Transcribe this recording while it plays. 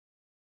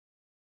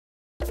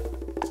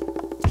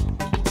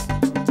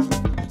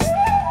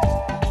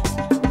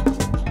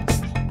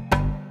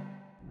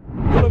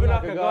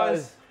Welcome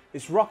guys,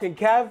 it's Roq and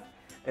Cav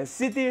and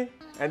City,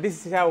 and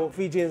this is how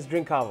Fijians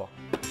drink kava.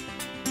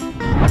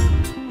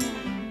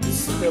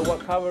 So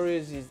what kava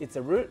is it's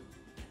a root,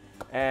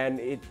 and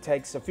it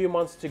takes a few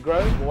months to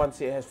grow.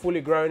 Once it has fully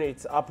grown,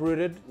 it's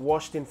uprooted,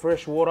 washed in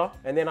fresh water,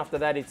 and then after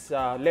that it's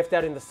left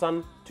out in the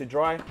sun to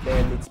dry.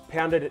 Then it's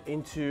pounded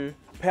into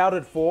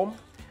powdered form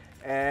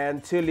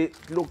until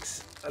it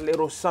looks a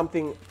little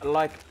something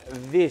like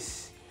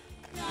this.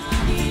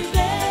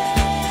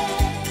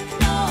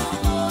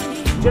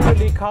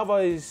 Generally, kava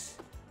is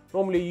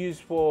normally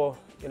used for,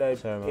 you know,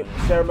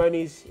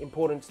 ceremonies,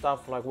 important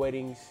stuff like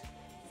weddings,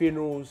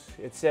 funerals,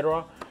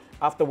 etc.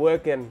 After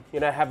work, and you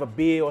know, have a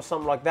beer or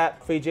something like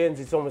that. Fijians,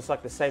 it's almost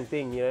like the same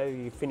thing. You know,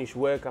 you finish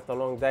work after a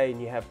long day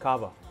and you have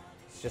kava.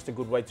 It's just a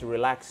good way to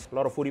relax. A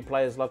lot of footy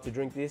players love to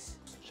drink this.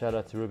 Shout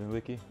out to Ruben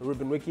Wiki.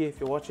 Ruben Wiki,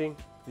 if you're watching,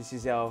 this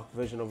is our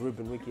version of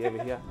Ruben Wiki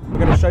over here. We're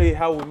going to show you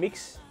how we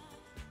mix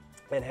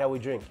and how we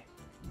drink.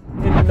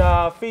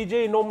 In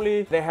Fiji,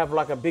 normally they have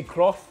like a big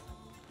cloth.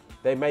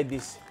 They made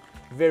this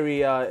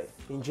very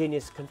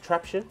ingenious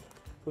contraption,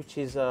 which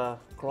is a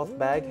cloth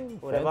bag,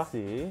 whatever.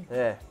 Fancy.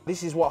 Yeah.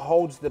 This is what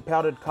holds the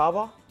powdered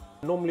kava.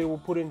 Normally we'll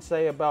put in,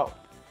 say,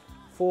 about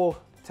 4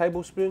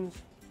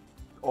 tablespoons,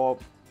 or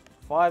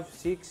 5,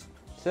 6,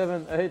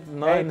 7, 8,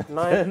 9,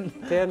 9,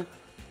 10,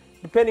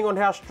 depending on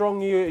how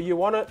strong you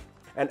want it.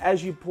 And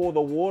as you pour the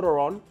water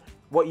on,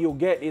 what you'll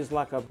get is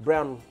like a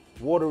brown,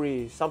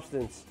 watery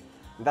substance.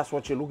 And that's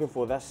what you're looking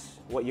for. That's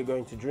what you're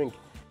going to drink.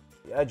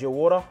 You add your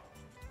water,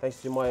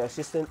 thanks to my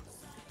assistant,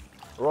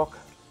 Roq.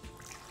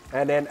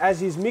 And then as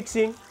he's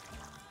mixing,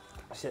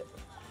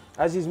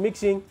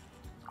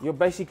 you're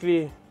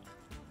basically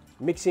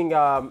mixing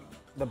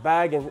the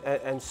bag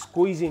and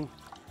squeezing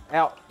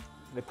out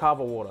the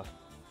kava water.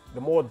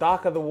 The more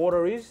darker the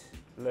water is,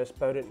 the less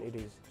potent it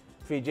is.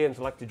 Fijians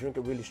like to drink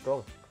it really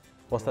strong.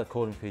 What's that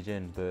called in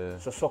Fijian?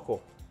 Sosoko.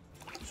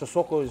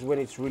 Sosoko is when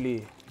it's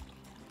really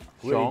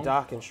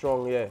dark and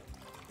strong, yeah.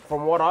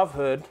 From what I've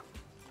heard,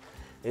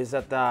 is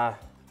that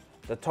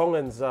the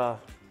Tongans,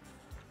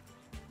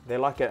 they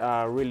like it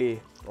really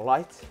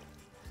light,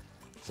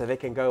 so they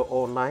can go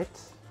all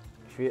night.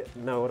 If you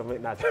know what I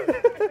mean.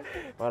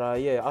 But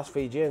yeah, us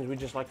Fijians, we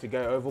just like to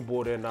go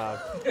overboard and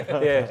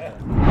yeah.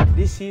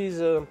 This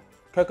is a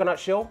coconut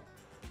shell.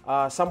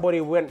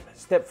 Somebody went a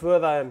step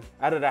further and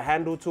added a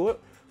handle to it,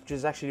 which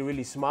is actually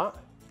really smart.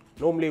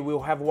 Normally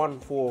we'll have one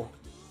for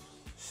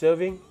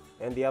serving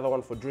and the other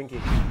one for drinking.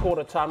 We call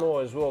it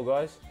tanoa as well,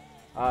 guys.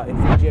 In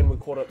Fijian we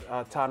call it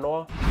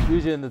tanoa.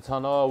 Usually in the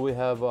tanoa we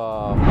have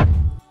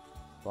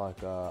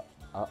like a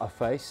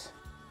face,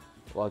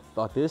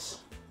 like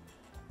this,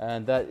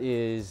 and that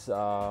is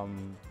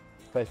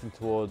facing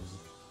towards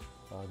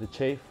the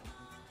chief.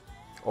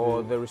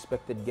 Or the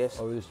respected guest.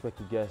 Or the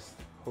respected guest.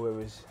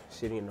 Whoever's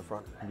sitting in the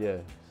front. Yeah.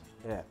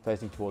 Yeah.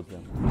 Facing towards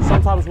them.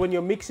 Sometimes when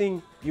you're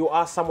mixing, you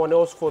ask someone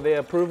else for their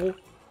approval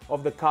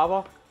of the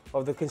kava,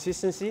 of the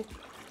consistency.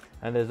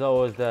 And there's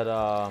always that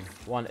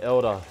one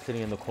elder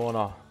sitting in the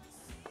corner,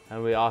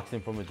 and we ask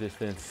him from a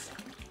distance,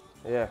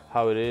 yeah,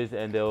 how it is,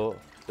 and they'll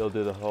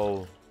do the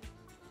whole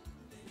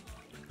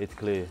 "it's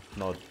clear"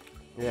 nod.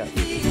 Yeah. In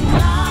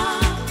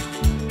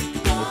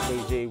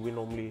Fiji, we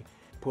normally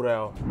put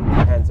our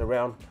hands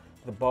around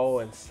the bowl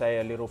and say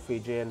a little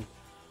Fijian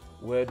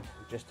word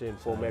just to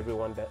inform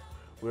everyone that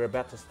we're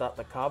about to start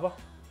the kava.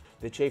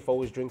 The chief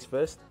always drinks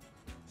first,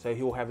 so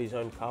he'll have his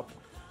own cup.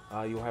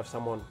 You'll have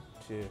someone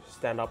to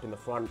stand up in the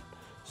front,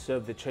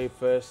 serve the chief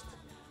first,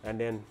 and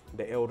then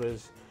the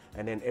elders,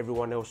 and then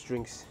everyone else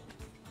drinks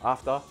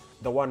after.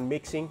 The one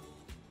mixing,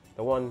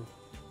 the one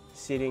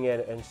sitting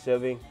and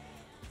serving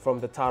from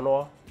the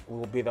tanoa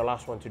will be the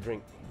last one to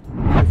drink.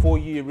 Before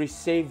you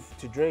receive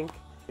to drink,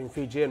 in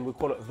Fijian we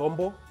call it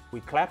dombo. We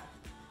clap,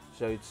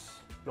 so it's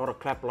not a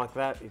clap like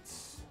that,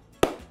 it's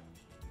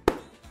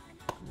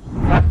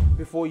clap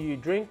before you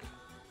drink.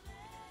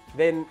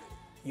 Then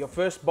your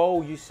first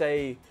bowl you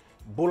say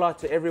bula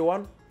to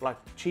everyone, like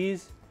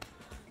cheers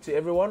to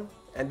everyone,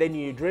 and then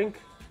you drink,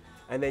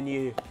 and then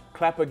you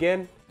clap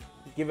again,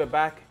 give it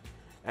back,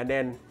 and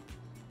then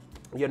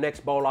your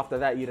next bowl after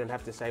that you don't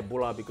have to say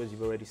bula because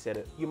you've already said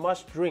it. You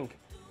must drink.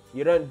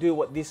 You don't do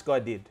what this guy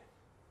did.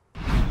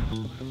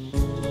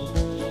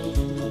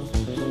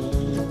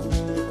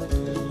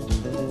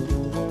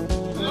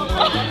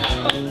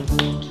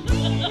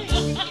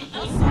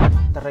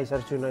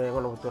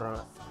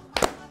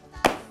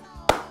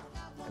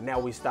 And now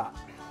we start.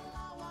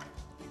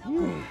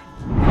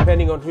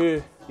 Depending on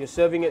who you're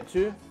serving it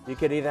to, you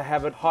can either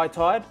have it high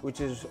tide,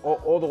 which is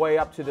all the way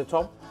up to the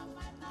top,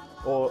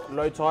 or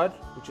low tide,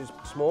 which is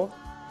small.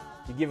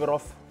 You give it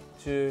off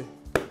to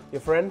your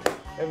friend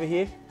over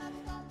here.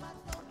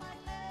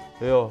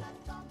 Yo,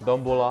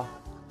 don bula.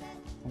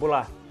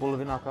 Bula. Bula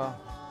vinaka.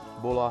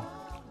 Bula.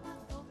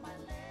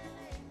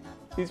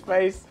 His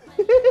face.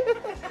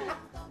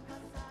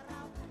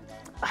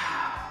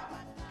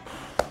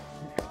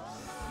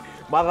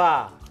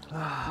 Mother.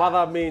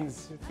 Mother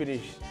means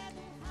finish.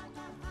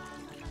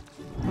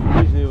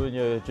 Usually when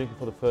you're drinking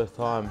for the first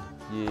time,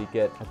 you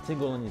get a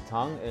tingle on your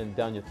tongue and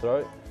down your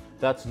throat.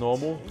 That's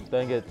normal.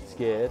 Don't get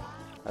scared.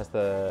 That's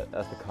the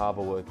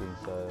carver working.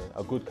 So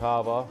a good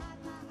carver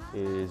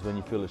is when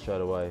you feel it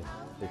straight away,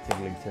 the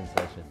tingling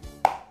sensation.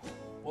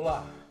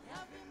 Voila.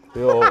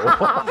 Yo.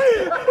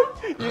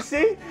 You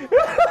see?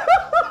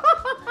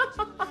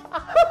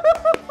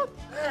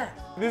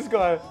 This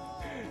guy,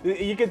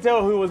 you can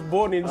tell who was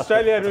born in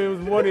Australia and who was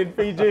born in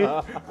Fiji.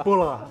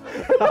 Bula.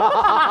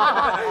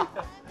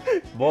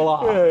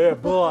 Voila. Yeah,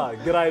 bula.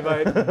 G'day,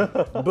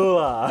 mate.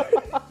 Bula.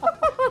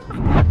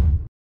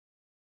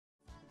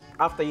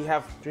 After you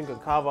have drink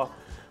and kava,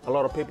 a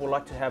lot of people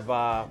like to have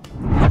a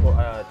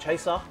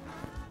chaser,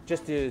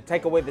 just to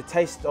take away the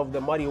taste of the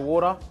muddy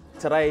water.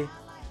 Today,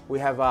 we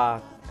have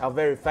our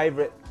very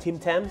favorite Tim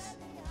Tams.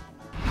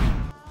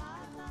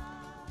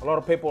 A lot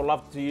of people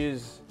love to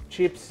use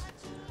chips.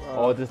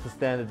 Or just the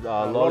standard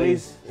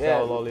lollies, yeah,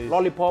 sour lollies.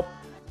 Lollipop.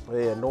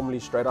 Yeah, normally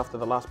straight after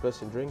the last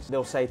person drinks,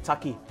 they'll say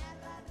taki,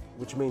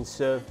 which means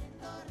serve.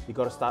 You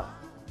gotta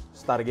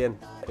start again.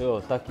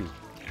 Yo, taki.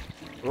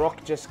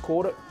 Roq just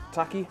called it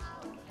taki.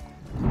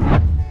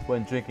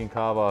 When drinking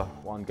kava,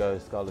 one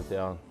goes scarlet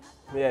down.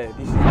 Yeah,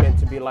 this is meant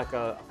to be like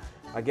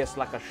I guess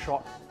like a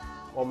shot,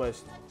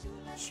 almost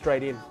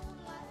straight in,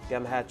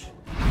 down the hatch.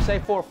 Say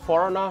for a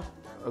foreigner,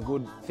 a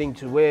good thing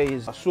to wear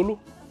is a sulu.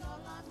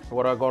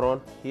 What I got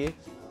on here,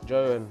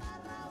 Joe and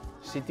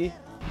City.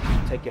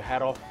 Take your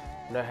hat off,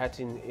 no hats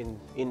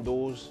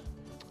indoors.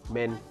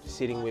 Men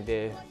sitting with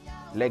their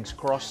legs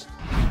crossed.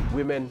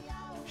 Women,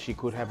 she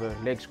could have her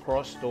legs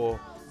crossed, or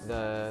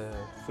the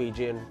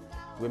Fijian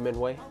women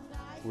way,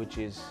 which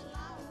is,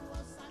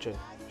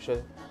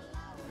 show.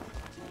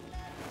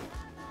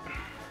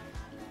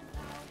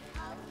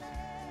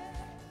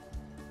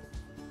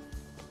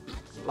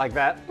 Like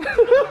that.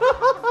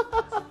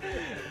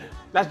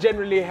 That's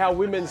generally how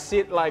women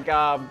sit, like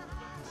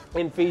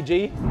in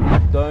Fiji.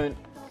 Don't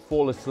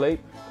fall asleep.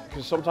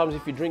 Because sometimes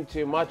if you drink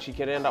too much, you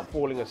can end up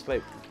falling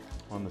asleep.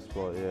 On the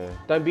spot, yeah.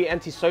 Don't be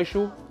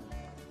antisocial.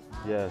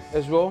 Yes.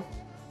 As well.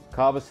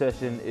 Kava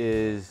session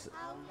is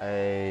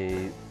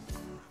a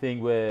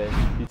thing where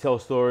you tell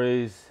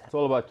stories. It's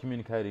all about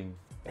communicating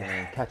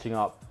and catching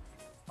up.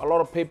 A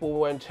lot of people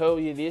won't tell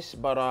you this,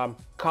 but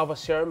kava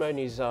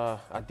ceremonies are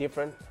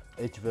different.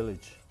 Each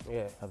village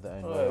have their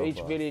own way.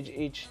 Each village,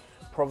 each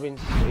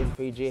province in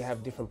Fiji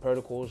have different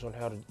protocols on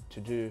how to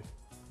do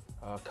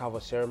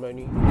kava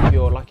ceremony. If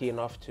you're lucky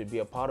enough to be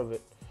a part of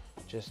it,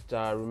 just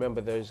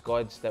remember those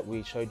guides that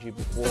we showed you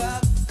before.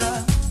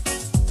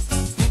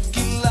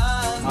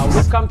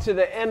 We've come to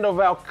the end of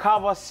our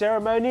kava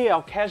ceremony,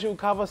 our casual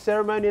kava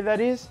ceremony that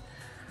is.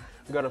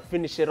 We're gonna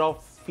finish it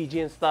off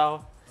Fijian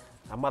style.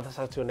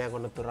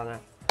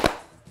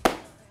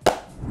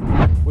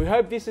 We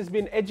hope this has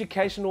been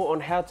educational on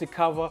how to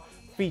cover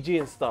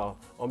Fijian style.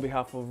 On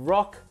behalf of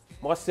Roq,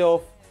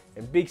 myself,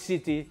 and Big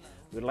City,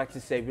 we'd like to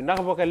say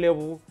Vinakaboka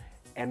Lebu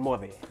and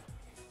Mother.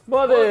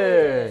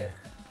 Mother!